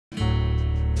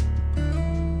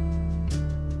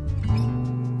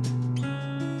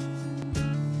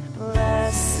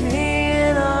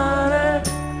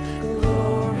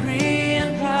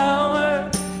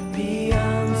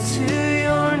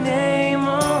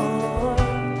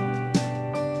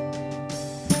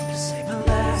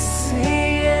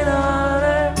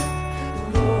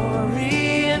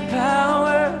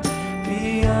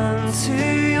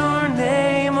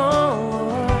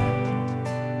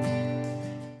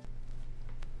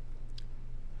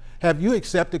Have you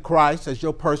accepted Christ as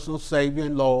your personal Savior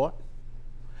and Lord?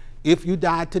 If you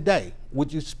died today,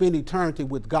 would you spend eternity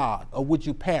with God, or would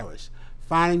you perish,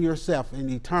 finding yourself in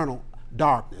eternal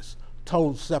darkness,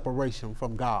 total separation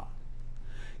from God?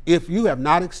 If you have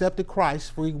not accepted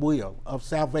Christ's free will of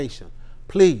salvation,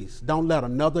 please don't let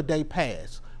another day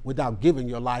pass without giving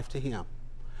your life to him.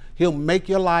 He'll make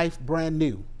your life brand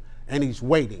new, and he's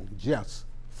waiting just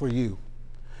for you.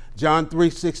 John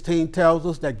 3:16 tells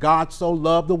us that God so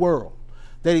loved the world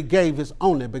that he gave his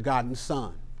only begotten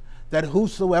Son, that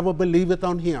whosoever believeth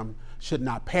on him should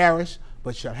not perish,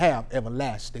 but shall have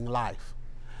everlasting life.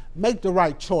 Make the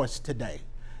right choice today.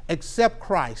 Accept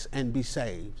Christ and be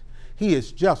saved. He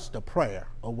is just a prayer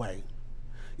away.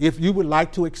 If you would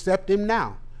like to accept him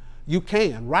now, you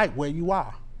can right where you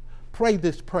are. Pray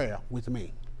this prayer with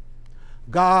me.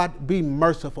 God, be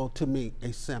merciful to me,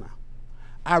 a sinner.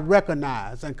 I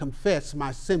recognize and confess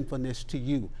my sinfulness to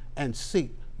you and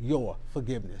seek your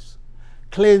forgiveness.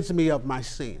 Cleanse me of my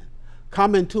sin.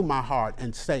 Come into my heart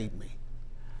and save me.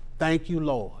 Thank you,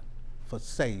 Lord, for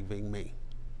saving me.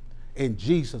 In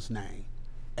Jesus' name,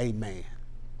 amen.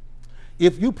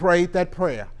 If you prayed that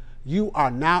prayer, you are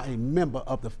now a member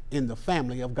in the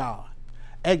family of God.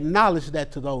 Acknowledge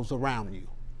that to those around you.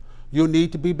 You'll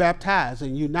need to be baptized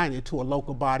and united to a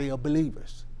local body of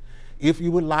believers. If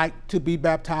you would like to be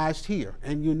baptized here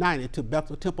and united to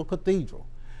Bethel Temple Cathedral,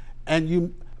 and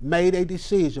you made a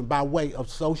decision by way of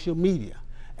social media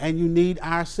and you need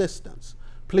our assistance,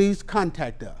 please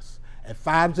contact us at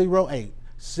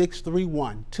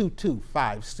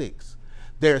 508-631-2256.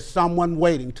 There's someone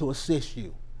waiting to assist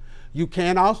you. You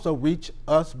can also reach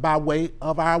us by way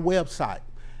of our website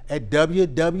at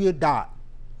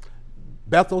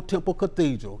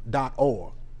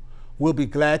www.betheltemplecathedral.org. We'll be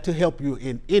glad to help you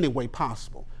in any way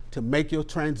possible to make your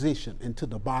transition into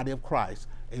the body of Christ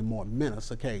a more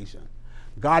momentous occasion.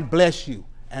 God bless you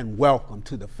and welcome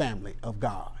to the family of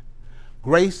God.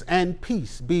 Grace and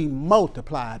peace be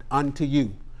multiplied unto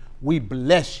you. We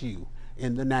bless you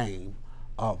in the name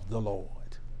of the Lord.